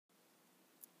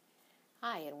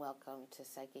Hi, and welcome to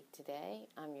Psychic Today.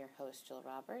 I'm your host, Jill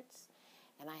Roberts,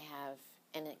 and I have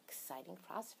an exciting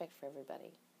prospect for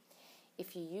everybody.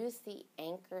 If you use the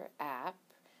Anchor app,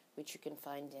 which you can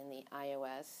find in the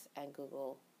iOS and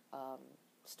Google app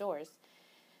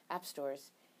stores,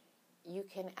 you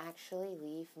can actually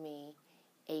leave me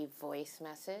a voice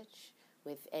message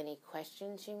with any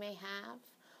questions you may have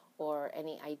or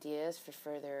any ideas for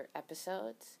further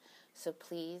episodes. So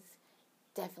please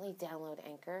definitely download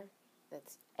Anchor.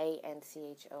 That's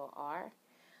ANCHOR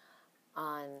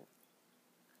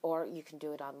or you can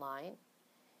do it online.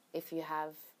 If you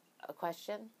have a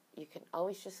question, you can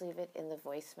always just leave it in the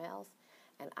voicemails,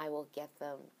 and I will get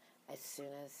them as soon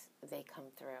as they come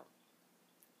through.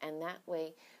 And that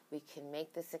way, we can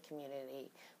make this a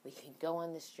community, we can go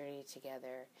on this journey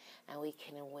together, and we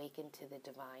can awaken to the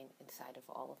divine inside of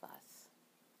all of us.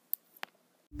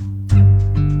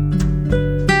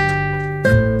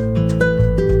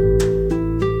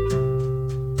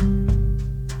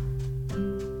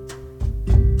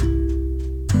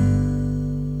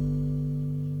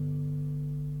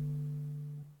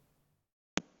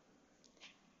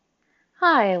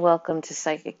 Hi, and welcome to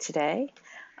Psychic Today.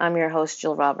 I'm your host,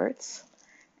 Jill Roberts,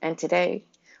 and today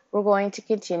we're going to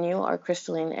continue our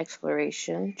crystalline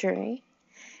exploration journey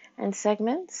and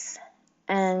segments.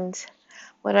 And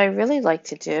what I really like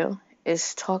to do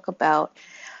is talk about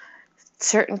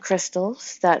certain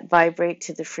crystals that vibrate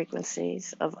to the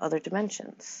frequencies of other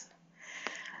dimensions.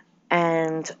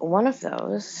 And one of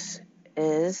those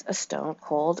is a stone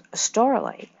called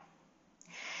staurolite.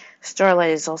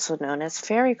 Staurolite is also known as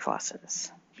fairy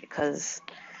crosses because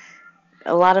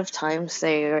a lot of times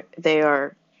they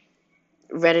are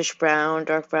reddish brown,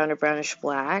 dark brown, or brownish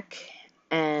black,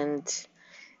 and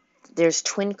there's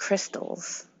twin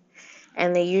crystals,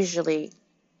 and they usually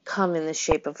come in the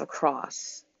shape of a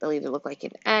cross. They'll either look like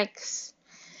an X.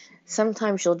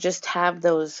 Sometimes you'll just have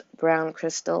those brown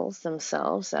crystals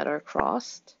themselves that are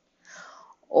crossed,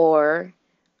 or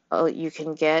you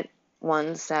can get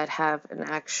ones that have an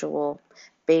actual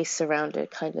base around it,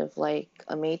 kind of like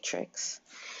a matrix.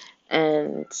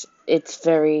 And it's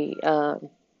very,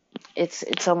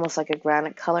 it's almost like a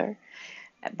granite color,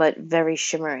 but very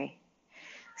shimmery.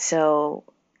 So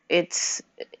it's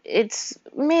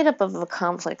made up of a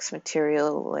complex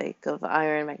material like of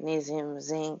iron, magnesium,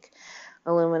 zinc,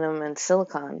 aluminum, and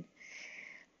silicon.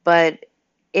 But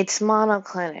it's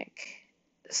monoclinic,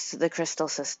 the crystal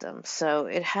system. So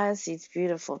it has these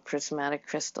beautiful prismatic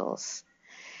crystals.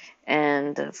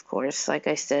 And of course, like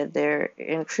I said, they're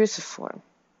in cruciform.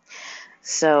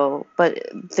 So, but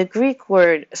the Greek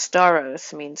word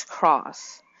stauros means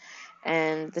cross.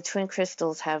 And the twin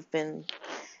crystals have been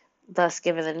thus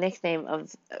given the nickname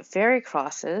of fairy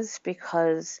crosses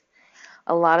because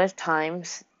a lot of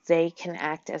times they can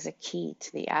act as a key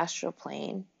to the astral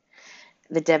plane,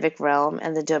 the Devic realm,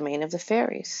 and the domain of the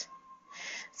fairies.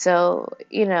 So,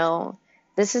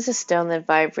 this is a stone that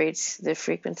vibrates the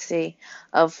frequency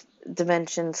of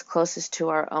dimensions closest to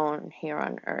our own here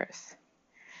on Earth.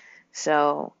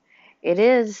 So, it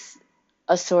is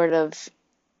a sort of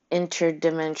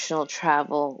interdimensional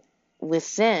travel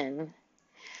within.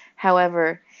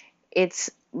 However,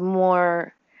 it's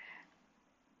more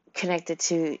connected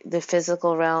to the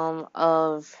physical realm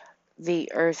of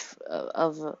the earth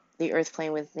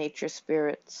plane with nature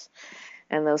spirits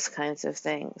and those kinds of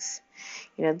things.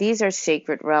 These are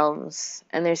sacred realms,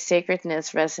 and their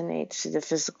sacredness resonates to the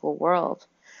physical world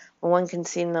when one can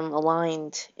see them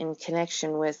aligned in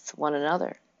connection with one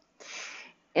another.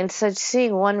 In such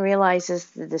seeing, one realizes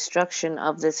the destruction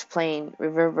of this plane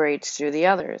reverberates through the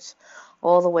others,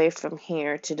 all the way from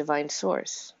here to divine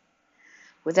source.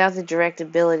 Without the direct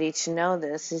ability to know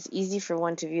this, it's easy for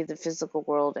one to view the physical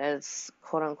world as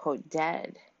quote-unquote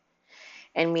dead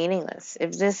and meaningless.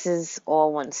 If this is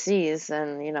all one sees,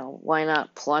 then, why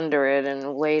not plunder it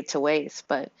and lay it to waste?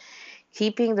 But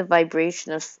keeping the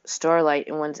vibration of staurolite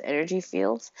in one's energy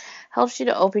fields helps you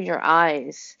to open your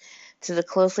eyes to the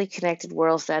closely connected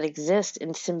worlds that exist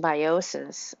in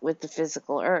symbiosis with the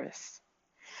physical earth.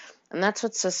 And that's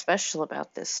what's so special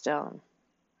about this stone.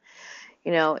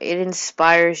 It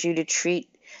inspires you to treat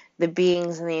the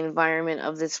beings and the environment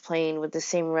of this plane with the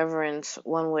same reverence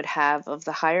one would have of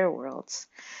the higher worlds.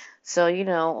 So,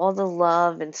 all the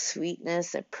love and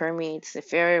sweetness that permeates the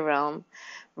fairy realm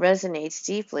resonates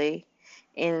deeply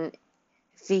in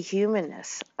the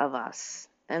humanness of us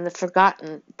and the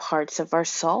forgotten parts of our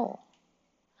soul.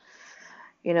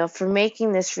 For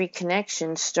making this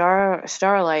reconnection,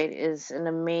 staurolite is an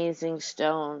amazing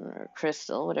stone or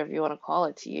crystal, whatever you want to call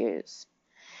it, to use.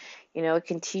 It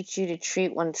can teach you to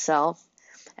treat oneself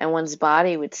and one's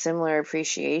body with similar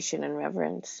appreciation and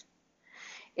reverence.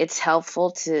 It's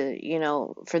helpful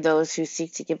to, for those who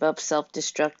seek to give up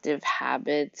self-destructive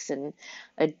habits and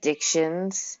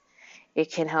addictions.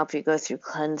 It can help you go through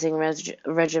cleansing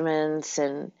regimens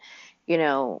and,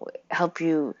 help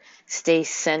you stay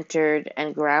centered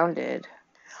and grounded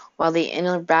while the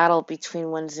inner battle between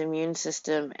one's immune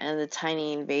system and the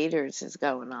tiny invaders is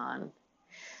going on.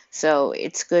 So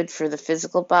it's good for the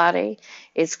physical body,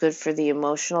 it's good for the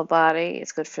emotional body,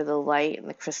 it's good for the light and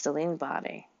the crystalline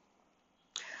body.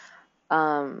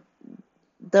 Um,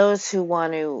 those who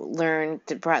want to learn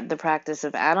the practice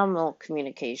of animal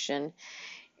communication,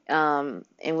 in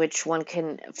which one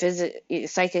can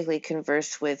psychically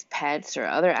converse with pets or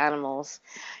other animals,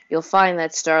 you'll find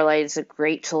that Starlight is a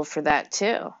great tool for that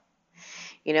too.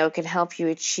 It can help you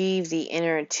achieve the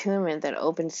inner attunement that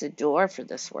opens the door for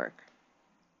this work.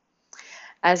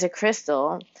 As a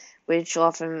crystal, which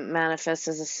often manifests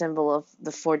as a symbol of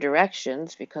the four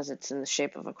directions because it's in the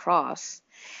shape of a cross,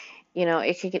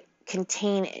 it could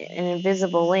contain an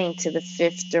invisible link to the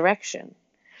fifth direction,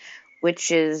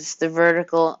 which is the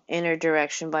vertical inner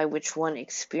direction by which one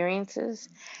experiences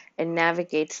and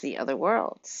navigates the other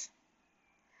worlds.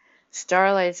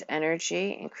 Starlight's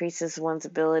energy increases one's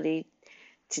ability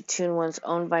to tune one's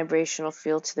own vibrational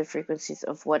field to the frequencies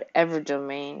of whatever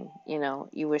domain,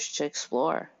 you wish to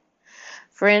explore.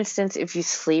 For instance, if you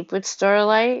sleep with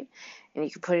Starlight and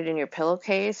you can put it in your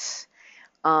pillowcase,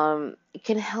 it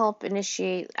can help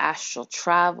initiate astral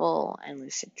travel and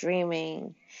lucid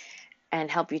dreaming and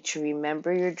help you to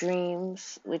remember your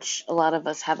dreams, which a lot of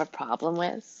us have a problem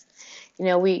with.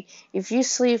 If you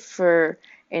sleep for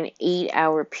an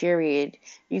 8-hour period,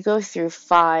 you go through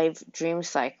 5 dream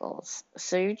cycles.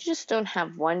 So you just don't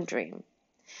have one dream.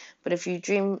 But if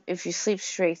you sleep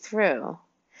straight through,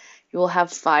 you will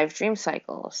have 5 dream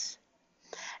cycles.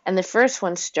 And the first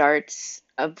one starts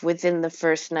within the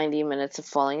first 90 minutes of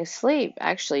falling asleep,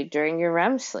 actually during your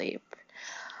REM sleep.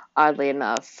 Oddly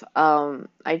enough,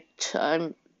 I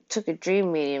took a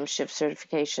dream mediumship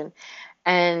certification,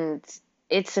 and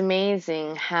it's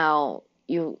amazing how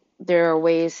there are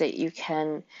ways that you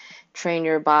can train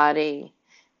your body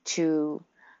to,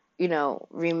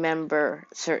 remember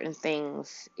certain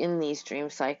things in these dream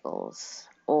cycles,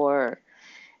 or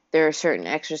there are certain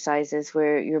exercises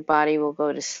where your body will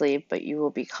go to sleep, but you will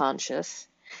be conscious,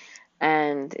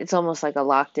 and it's almost like a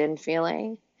locked-in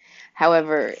feeling.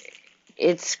 However,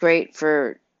 it's great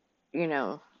for, you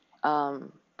know,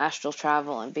 astral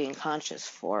travel and being conscious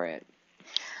for it.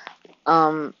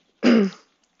 Um,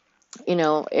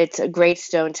 it's a great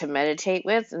stone to meditate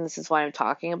with, and this is why I'm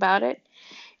talking about it.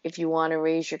 If you want to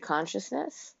raise your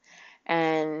consciousness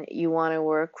and you want to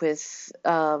work with,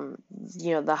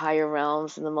 the higher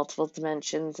realms and the multiple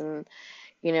dimensions and,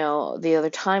 the other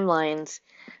timelines,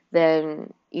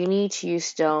 then you need to use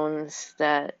stones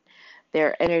that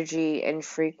their energy and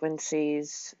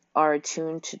frequencies are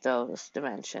attuned to those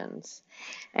dimensions.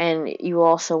 And you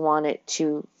also want it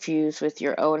to fuse with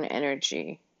your own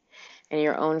energy and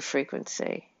your own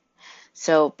frequency.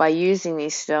 So by using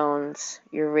these stones,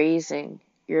 you're raising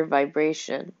your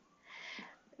vibration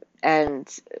and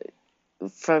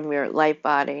from your light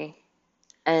body,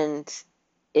 and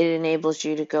it enables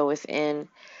you to go within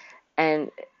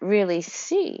and really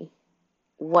see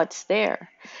what's there.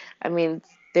 I mean,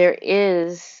 there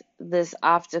is this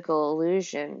optical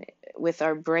illusion with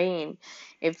our brain.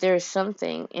 If there's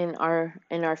something in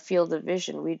our field of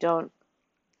vision, we don't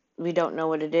know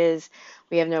what it is.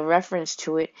 We have no reference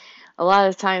to it. A lot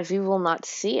of times we will not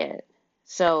see it.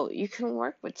 So you can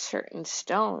work with certain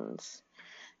stones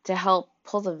to help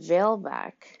pull the veil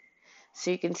back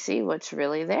so you can see what's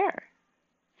really there.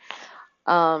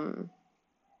 Um,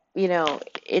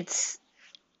 it's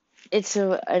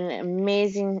an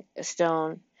amazing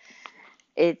stone.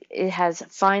 It has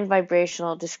fine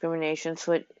vibrational discrimination,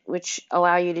 which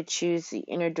allow you to choose the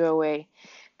inner doorway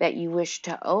that you wish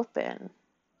to open.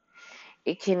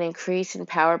 It can increase in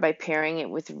power by pairing it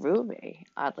with ruby,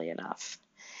 oddly enough.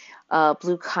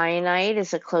 Blue kyanite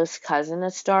is a close cousin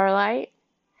of starlight.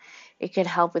 It can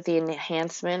help with the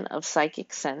enhancement of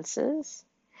psychic senses.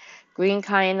 Green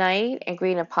kyanite and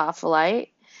green apophyllite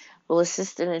will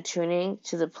assist in attuning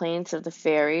to the planes of the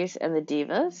fairies and the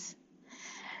devas.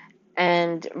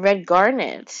 And red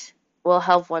garnet will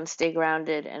help one stay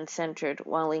grounded and centered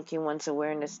while linking one's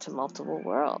awareness to multiple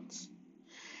worlds.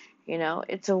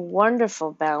 It's a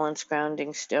wonderful balance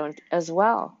grounding stone as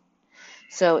well.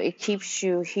 So it keeps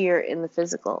you here in the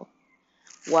physical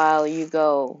while you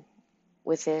go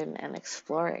within and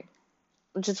exploring,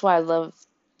 which is why I love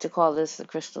to call this the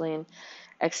Crystalline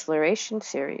Exploration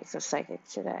series of Psychic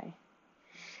Today,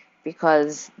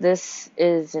 because this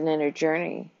is an inner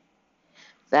journey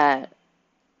that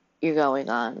you're going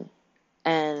on.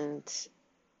 And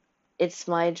it's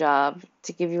my job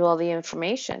to give you all the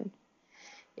information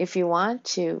if you want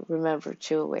to remember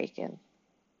to awaken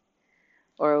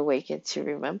or awaken to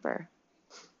remember,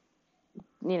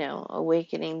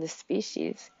 awakening the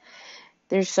species.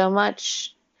 There's so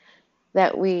much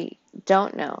that we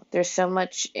don't know. There's so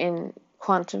much in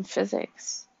quantum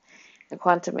physics and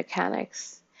quantum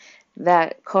mechanics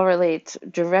that correlates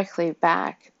directly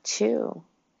back to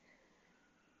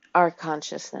our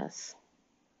consciousness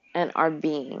and our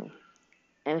being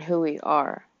and who we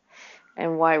are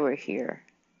and why we're here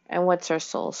and what's our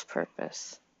soul's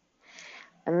purpose.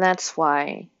 And that's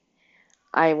why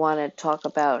I want to talk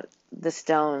about the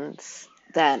stones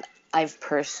that I've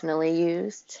personally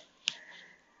used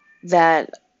that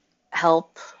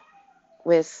help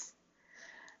with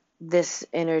this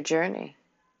inner journey.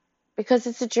 Because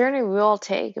it's a journey we all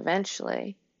take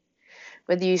eventually.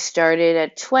 Whether you started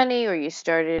at 20 or you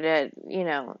started at,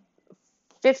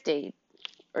 50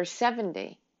 or 70,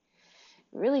 it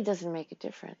really doesn't make a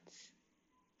difference.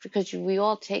 Because we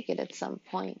all take it at some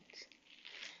point.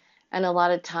 And a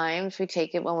lot of times we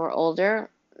take it when we're older,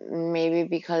 maybe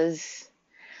because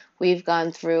we've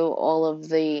gone through all of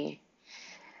the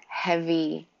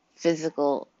heavy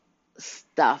physical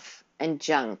stuff and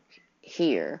junk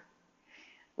here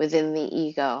within the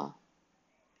ego.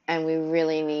 And we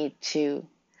really need to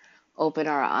open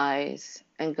our eyes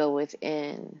and go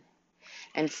within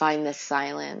and find the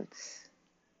silence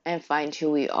and find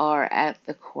who we are at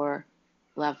the core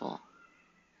level.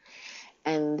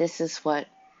 And this is what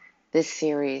this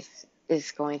series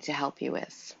is going to help you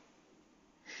with.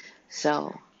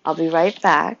 So I'll be right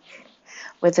back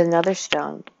with another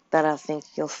stone that I think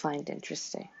you'll find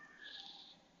interesting.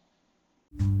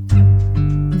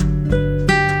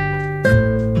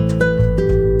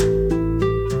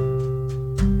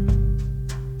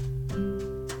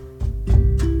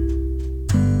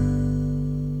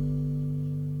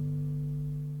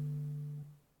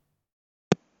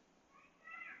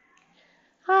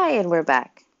 Hi, and we're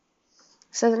back.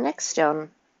 So the next stone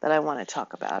that I want to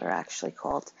talk about are actually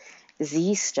called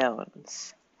Z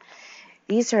stones.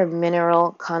 These are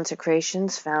mineral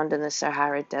consecrations found in the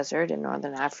Sahara Desert in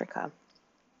northern Africa.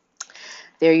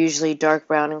 They're usually dark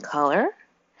brown in color,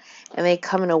 and they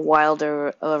come in a wild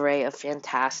array of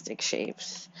fantastic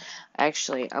shapes.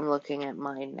 Actually, I'm looking at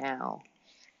mine now,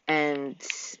 and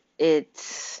it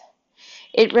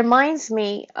reminds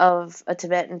me of a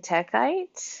Tibetan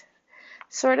Tekite,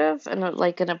 sort of, and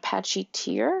like an Apache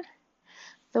tear,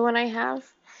 the one I have,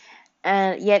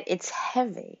 and yet it's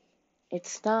heavy.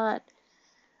 It's not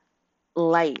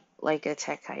light like a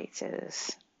Tekite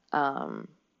is.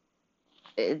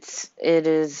 It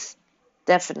is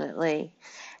definitely,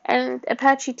 and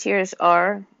Apache tears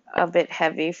are a bit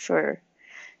heavy for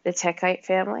the Tekite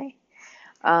family,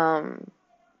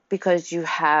 because you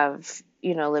have,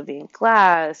 Libyan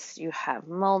glass, you have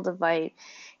moldavite,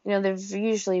 they're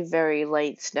usually very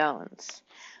light stones,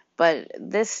 but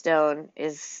this stone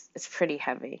is pretty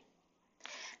heavy,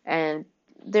 and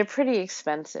they're pretty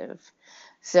expensive.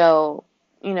 So,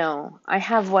 I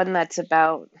have one that's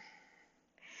about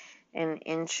an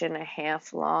inch and a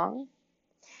half long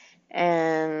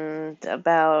and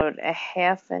about a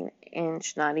half an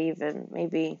inch, not even,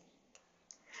 maybe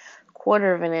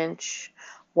quarter of an inch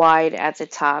wide at the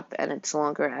top, and it's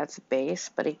longer at the base.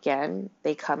 But again,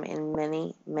 they come in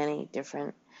many, many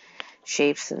different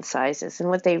shapes and sizes. And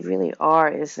what they really are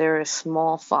is they're a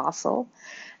small fossil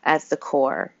at the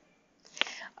core.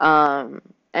 And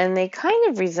they kind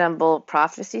of resemble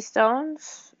prophecy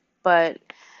stones, but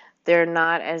they're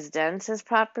not as dense as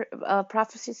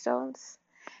prophecy stones.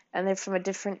 And they're from a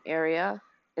different area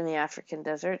in the African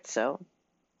desert. So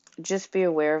just be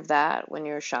aware of that when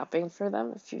you're shopping for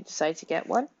them if you decide to get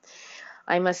one.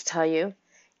 I must tell you,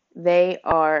 they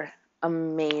are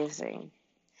amazing.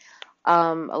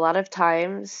 A lot of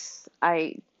times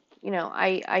I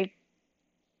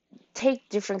take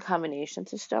different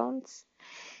combinations of stones,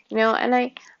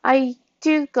 and I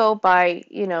do go by,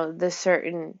 the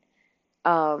certain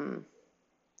um,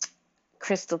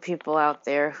 crystal people out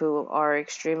there who are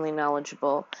extremely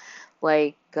knowledgeable,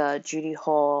 like Judy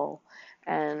Hall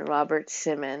and Robert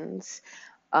Simmons,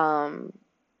 um,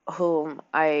 whom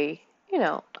I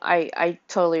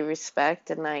totally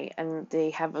respect, and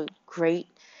they have a great,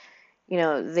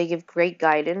 they give great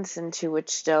guidance into which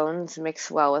stones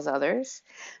mix well with others.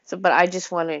 So, but I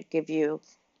just want to give you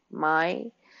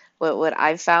what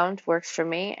I've found works for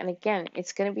me, and again,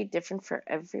 it's going to be different for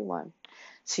everyone.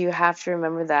 So you have to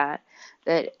remember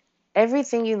that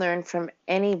everything you learn from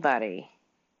anybody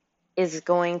is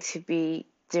going to be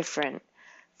different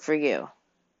for you.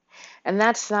 And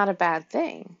that's not a bad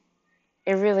thing.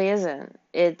 It really isn't.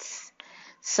 It's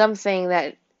something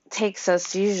that takes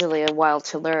us usually a while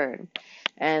to learn.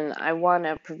 And I want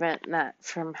to prevent that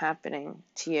from happening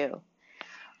to you.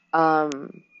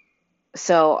 Um,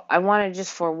 so I want to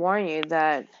just forewarn you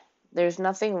that there's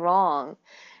nothing wrong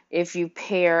if you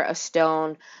pair a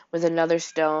stone with another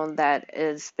stone that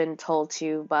has been told to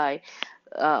you by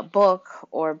a book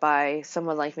or by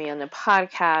someone like me on the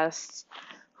podcast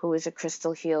who is a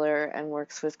crystal healer and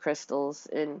works with crystals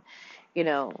in,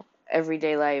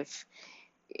 everyday life.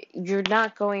 You're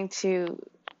not going to,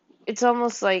 it's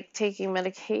almost like taking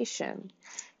medication.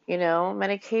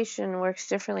 Medication works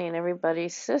differently in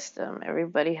everybody's system.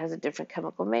 Everybody has a different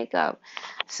chemical makeup.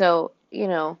 So,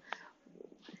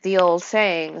 the old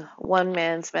saying, one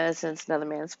man's medicine is another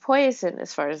man's poison,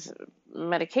 as far as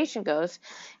medication goes,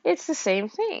 it's the same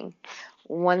thing.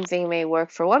 One thing may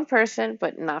work for one person,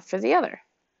 but not for the other.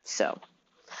 So,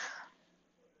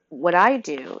 what I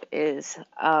do is,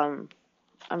 I'm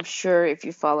sure if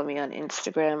you follow me on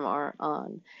Instagram or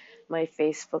on my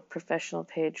Facebook professional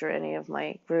page or any of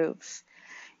my groups,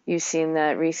 you've seen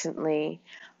that recently.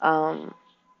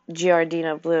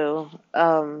 Giardino Blue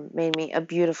made me a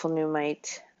beautiful new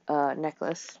mite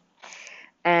necklace.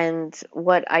 And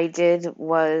what I did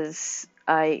was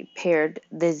I paired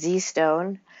the Z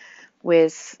stone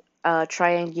with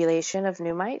triangulation of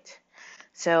Numite.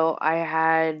 So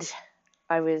I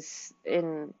was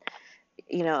in,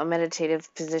 a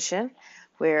meditative position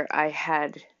where I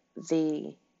had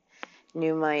the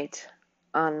Numite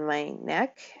on my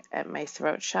neck at my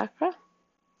throat chakra.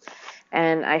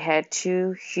 And I had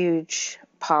two huge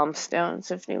palm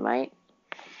stones of Numite.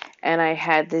 And I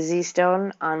had the Z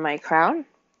stone on my crown.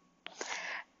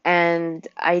 And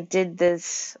I did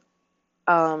this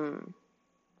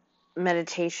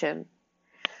meditation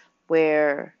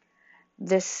where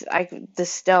the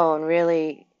stone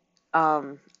really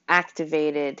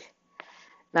activated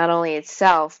not only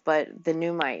itself but the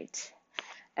Numite,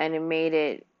 and it made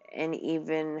it an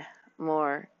even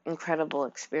more incredible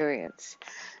experience.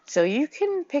 So you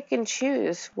can pick and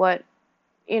choose what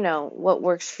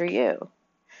works for you.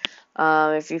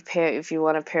 If you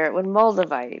want to pair it with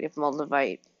Moldavite, if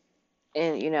Moldavite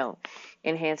and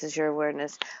enhances your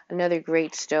awareness. Another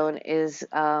great stone is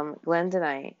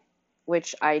glendonite,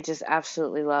 which I just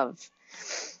absolutely love.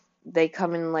 They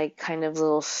come in like kind of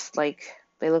little, like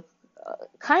they look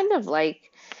kind of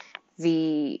like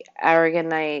the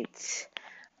aragonite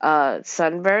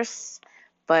sunbursts,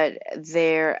 but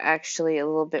they're actually a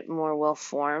little bit more well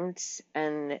formed,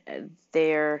 and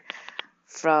they're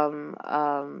from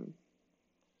um,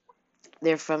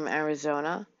 they're from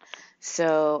Arizona.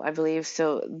 So I believe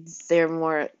so they're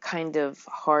more kind of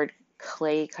hard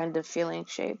clay kind of feeling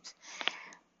shaped,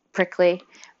 prickly.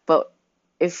 But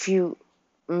if you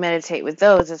meditate with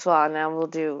those as well, now we'll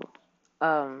do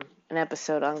an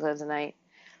episode on glendonite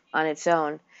on its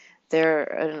own. They're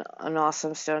an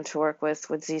awesome stone to work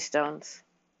with Z stones.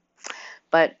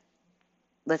 But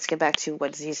let's get back to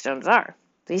what Z stones are.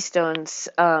 These stones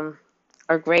are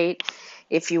great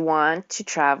if you want to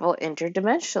travel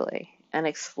interdimensionally and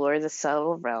explore the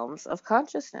subtle realms of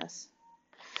consciousness.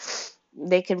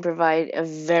 They can provide a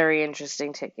very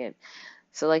interesting ticket.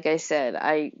 So like I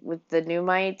said, with the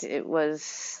Numite,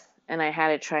 and I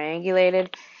had it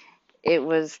triangulated, it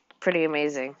was pretty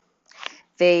amazing.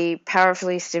 They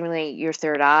powerfully stimulate your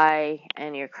third eye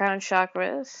and your crown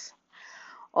chakras,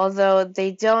 although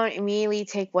they don't immediately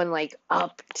take one like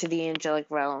up to the angelic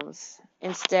realms.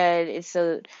 Instead,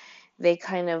 they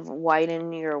kind of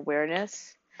widen your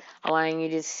awareness, allowing you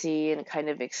to see and kind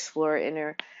of explore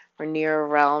inner or nearer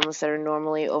realms that are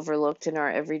normally overlooked in our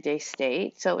everyday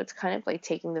state. So it's kind of like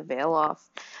taking the veil off,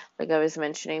 like I was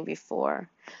mentioning before.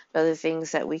 Other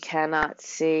things that we cannot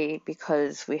see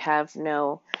because we have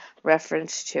no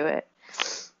reference to it.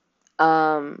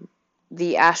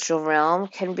 The astral realm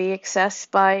can be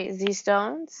accessed by these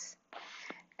stones.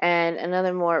 And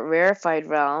another more rarefied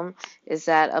realm is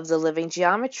that of the living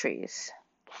geometries.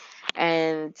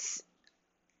 And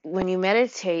when you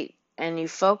meditate and you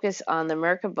focus on the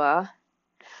Merkaba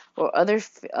or other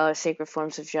sacred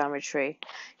forms of geometry,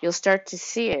 you'll start to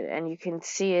see it, and you can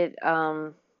see it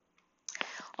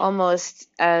almost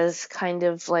as kind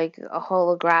of like a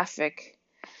holographic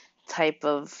type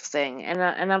of thing. And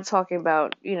I'm talking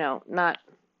about, not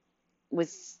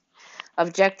with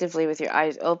objectively with your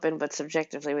eyes open, but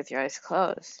subjectively with your eyes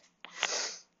closed.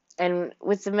 And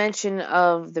with the mention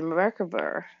of the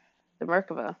Merkaba,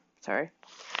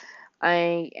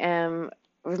 I am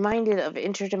reminded of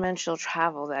interdimensional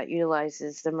travel that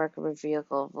utilizes the Merkaba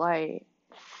vehicle of light,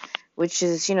 which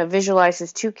is,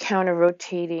 visualizes two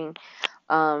counter-rotating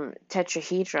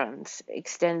tetrahedrons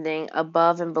extending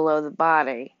above and below the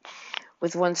body,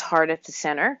 with one's heart at the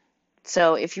center.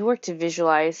 So if you were to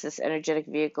visualize this energetic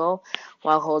vehicle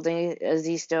while holding a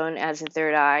Z stone as a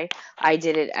third eye, I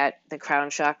did it at the crown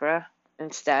chakra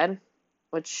instead,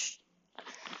 which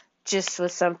just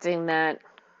was something that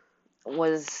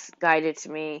was guided to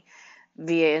me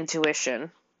via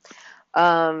intuition.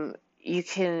 You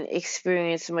can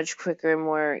experience a much quicker and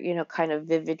more, kind of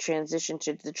vivid transition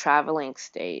to the traveling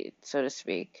state, so to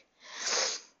speak.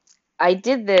 I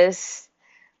did this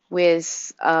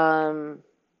with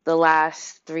the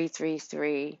last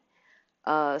 333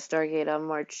 Stargate on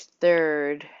March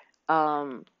 3rd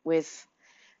with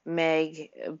Meg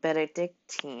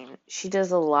Benedictine. She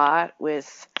does a lot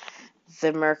with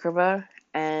the Merkaba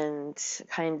and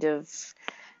kind of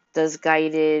does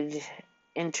guided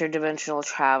interdimensional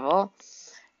travel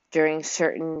during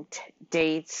certain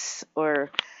dates or,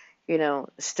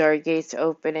 Stargates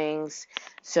openings.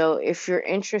 So if you're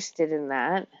interested in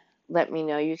that, let me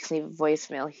know. You can leave a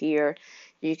voicemail here.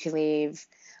 You can leave,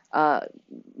 a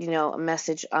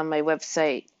message on my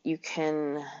website. You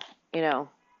can,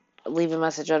 leave a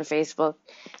message on Facebook,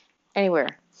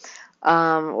 anywhere,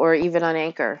 or even on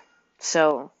Anchor.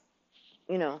 So,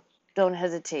 don't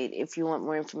hesitate if you want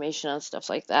more information on stuff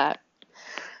like that.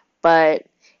 But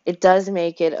it does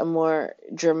make it a more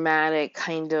dramatic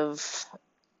kind of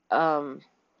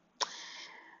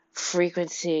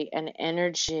frequency and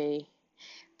energy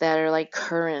that are like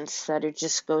currents that are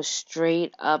just go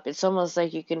straight up. It's almost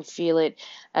like you can feel it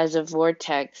as a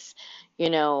vortex,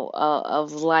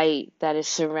 of light that is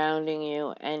surrounding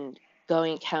you and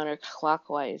going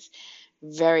counterclockwise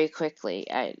very quickly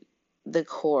at the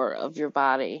core of your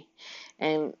body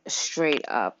and straight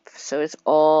up. So it's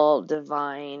all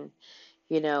divine,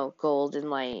 golden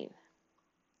light.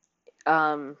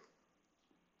 They're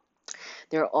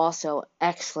also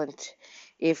excellent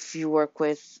if you work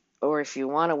with, or if you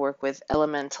want to work with,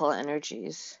 elemental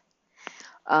energies.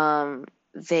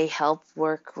 They help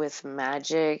work with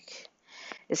magic,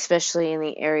 especially in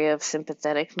the area of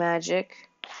sympathetic magic.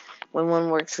 When one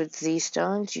works with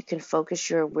Z-stones, you can focus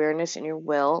your awareness and your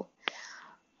will.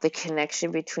 The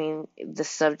connection between the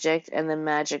subject and the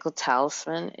magical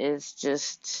talisman is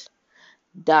just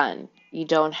done. You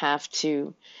don't have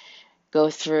to go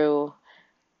through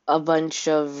a bunch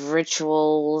of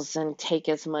rituals and take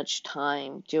as much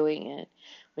time doing it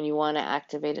when you want to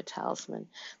activate a talisman.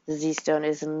 The Z-stone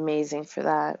is amazing for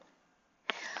that.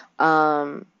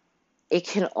 It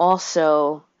can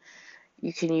also,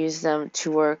 you can use them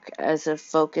to work as a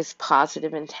focused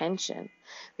positive intention,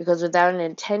 because without an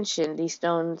intention, these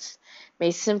stones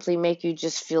may simply make you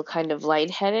just feel kind of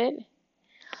lightheaded.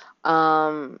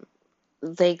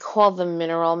 They call them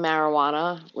mineral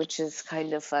marijuana, which is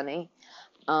kind of funny.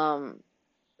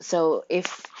 So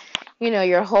if,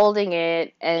 you're holding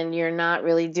it and you're not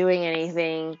really doing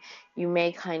anything, you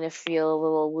may kind of feel a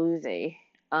little woozy.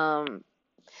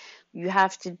 You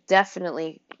have to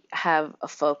definitely have a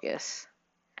focus.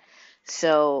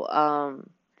 So,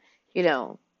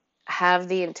 have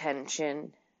the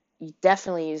intention. You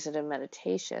definitely use it in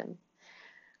meditation,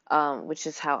 which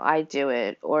is how I do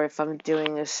it, or if I'm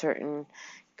doing a certain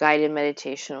guided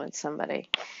meditation with somebody.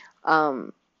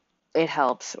 It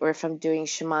helps. Or if I'm doing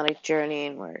shamanic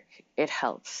journeying work, it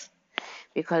helps.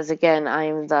 Because again,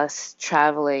 I'm thus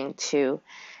traveling to,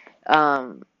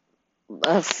 a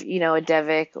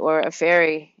Devik or a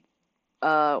fairy,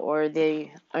 or the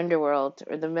underworld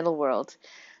or the middle world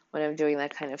when I'm doing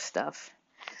that kind of stuff.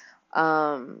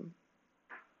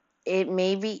 It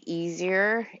may be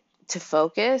easier to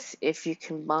focus if you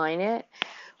combine it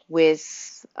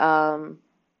with a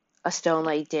stone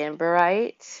like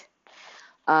danburite,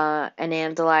 an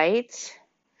andalite,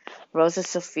 Rosa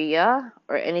Sophia,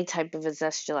 or any type of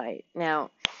azestulite.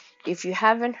 Now, if you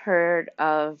haven't heard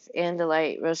of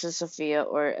andalite, Rosa Sophia,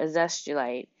 or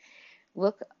azestulite,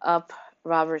 look up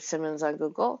Robert Simmons on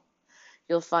Google.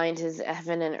 You'll find his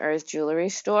Heaven and Earth jewelry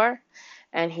store,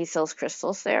 and he sells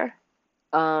crystals there.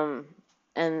 And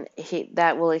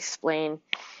that will explain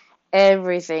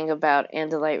everything about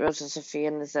andalite, Rosa Sophia,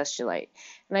 and azestulite.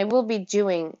 And I will be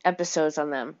doing episodes on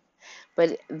them,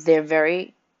 but they're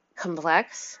very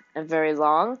complex and very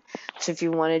long. So if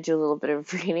you want to do a little bit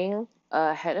of reading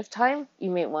ahead of time,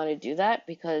 you may want to do that,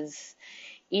 because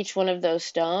each one of those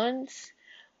stones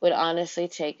would honestly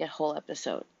take a whole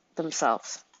episode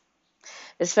themselves.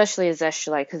 Especially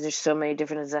azestulite, because there's so many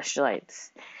different azestulites.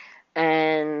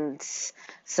 And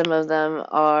some of them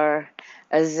are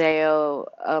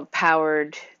Azeo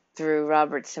powered through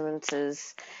Robert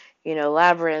Simmons's,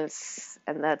 labyrinths,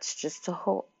 and that's just a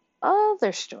whole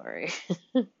other story.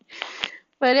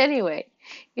 But anyway,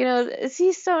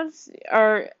 Sea stones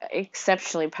are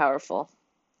exceptionally powerful.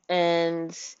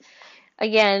 And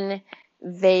again,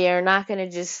 they are not going to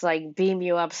just like beam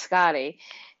you up, Scotty.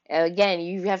 Again,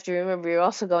 you have to remember you're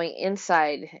also going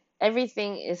inside.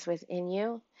 Everything is within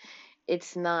you,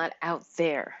 it's not out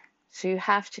there. So you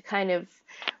have to kind of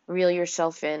reel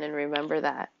yourself in and remember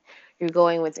that. You're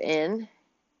going within,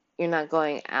 you're not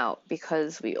going out,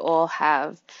 because we all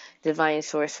have divine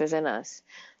source within us.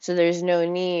 So there's no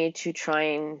need to try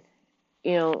and,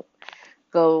 you know,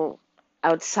 go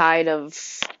outside of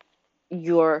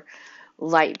your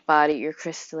light body, your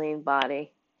crystalline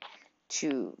body,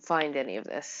 to find any of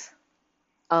this.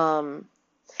 Um,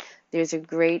 there's a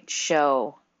great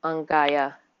show on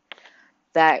Gaia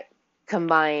that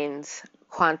combines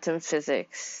quantum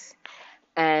physics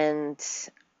and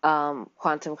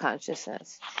quantum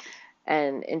consciousness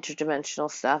and interdimensional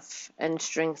stuff and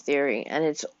string theory, and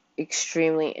it's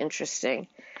extremely interesting.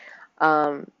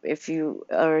 If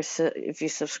you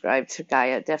subscribe to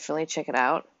Gaia, definitely check it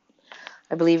out.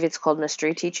 I believe it's called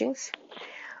Mystery Teachings.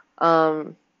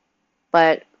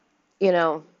 But you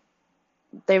know,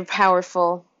 they're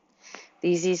powerful.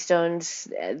 These Z-stones,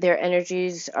 their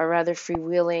energies are rather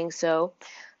freewheeling. So,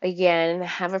 again,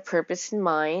 have a purpose in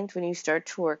mind when you start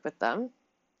to work with them.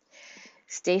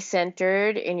 Stay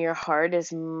centered in your heart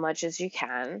as much as you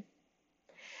can.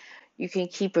 You can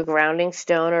keep a grounding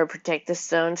stone or a protective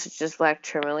stone, such as black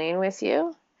tourmaline, with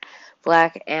you.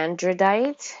 Black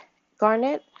andradite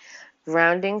garnet,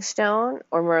 grounding stone,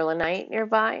 or merlinite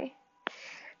nearby.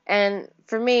 And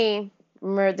for me,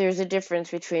 there's a difference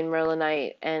between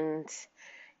merlinite and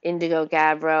indigo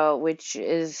gabbro, which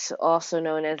is also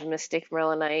known as mystic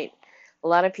merlinite. A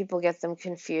lot of people get them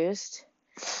confused.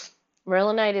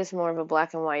 Merlinite is more of a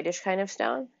black and whitish kind of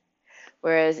stone,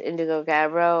 whereas indigo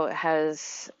gabbro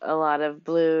has a lot of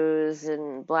blues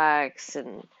and blacks,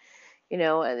 and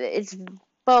it's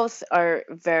both are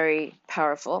very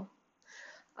powerful.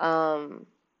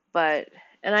 But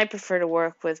and I prefer to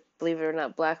work with, believe it or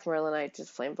not, black merlinite,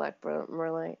 just plain black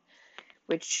merlinite,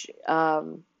 which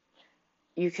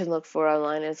you can look for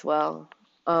online as well.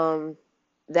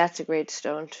 That's a great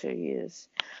stone to use.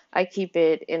 I keep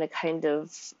it in a kind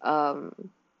of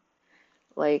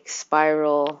like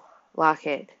spiral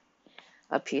locket,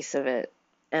 a piece of it.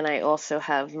 And I also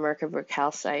have Merkaba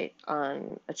calcite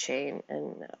on a chain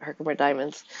and Herkimer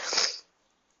diamonds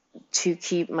to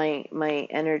keep my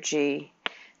energy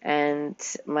and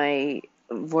my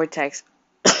vortex,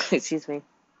 excuse me,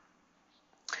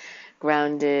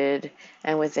 grounded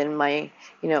and within my,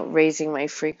 raising my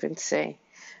frequency.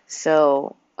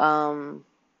 So,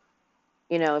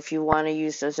 if you want to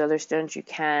use those other stones, you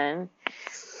can.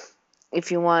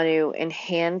 If you want to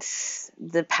enhance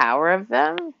the power of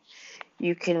them,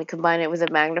 you can combine it with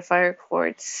a magnifier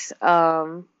quartz.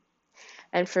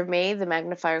 And for me, the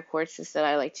magnifier quartzes that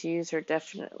I like to use are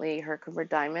definitely Herkimer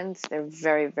diamonds. They're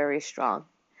very, very strong.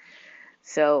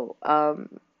 So,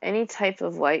 any type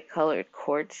of white colored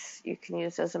quartz you can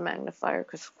use as a magnifier,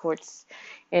 because quartz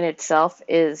in itself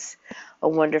is a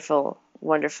wonderful,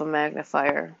 wonderful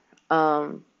magnifier.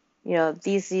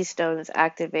 These stones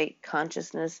activate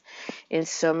consciousness in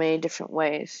so many different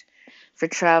ways for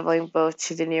traveling both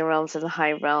to the near realms and the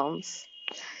high realms.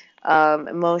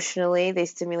 Emotionally, they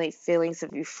stimulate feelings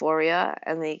of euphoria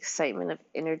and the excitement of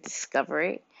inner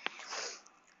discovery.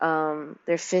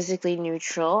 They're physically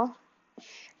neutral,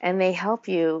 and they help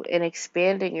you in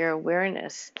expanding your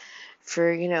awareness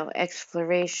for,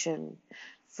 exploration,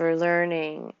 for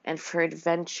learning, and for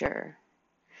adventure.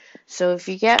 So if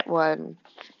you get one,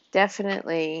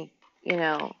 definitely,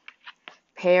 you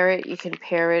can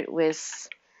pair it with,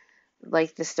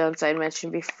 like the stones I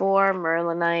mentioned before,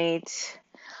 merlinite,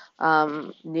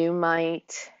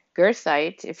 nuummite,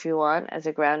 goethite, if you want, as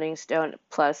a grounding stone.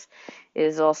 Plus,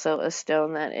 is also a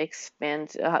stone that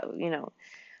expands,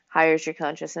 higher your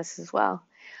consciousness as well,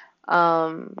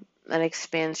 and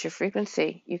expands your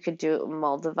frequency. You could do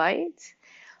moldavite,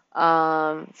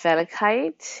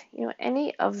 phenakite,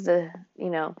 any of the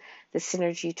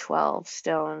Synergy 12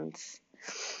 stones,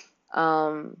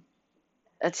 a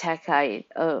techite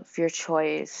of your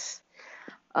choice,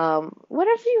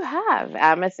 whatever you have,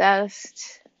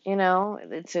 amethyst.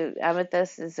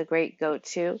 Amethyst is a great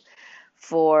go-to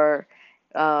for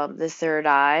the third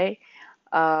eye.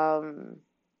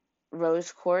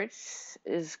 Rose quartz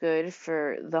is good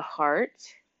for the heart.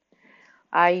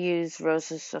 I use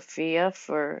Rosa Sophia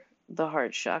for the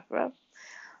heart chakra.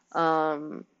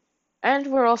 And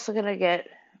we're also going to get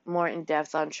more in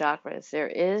depth on chakras. There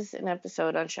is an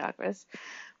episode on chakras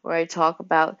where I talk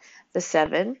about the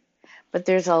 7, but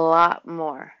there's a lot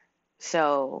more.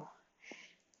 So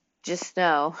just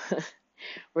know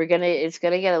It's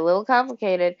gonna get a little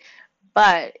complicated,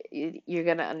 but you're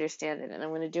gonna understand it, and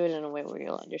I'm gonna do it in a way where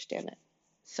you'll understand it.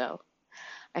 So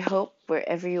I hope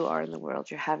wherever you are in the world,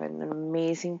 you're having an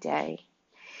amazing day.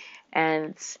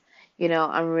 And,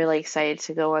 I'm really excited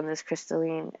to go on this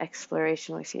crystalline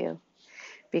exploration with you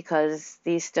because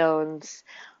these stones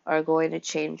are going to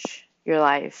change your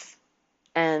life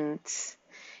and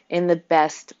in the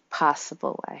best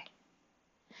possible way.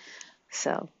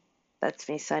 So that's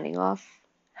me signing off.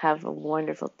 Have a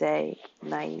wonderful day,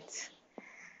 night,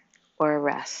 or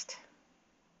rest.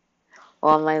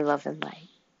 All my love and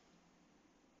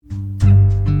light.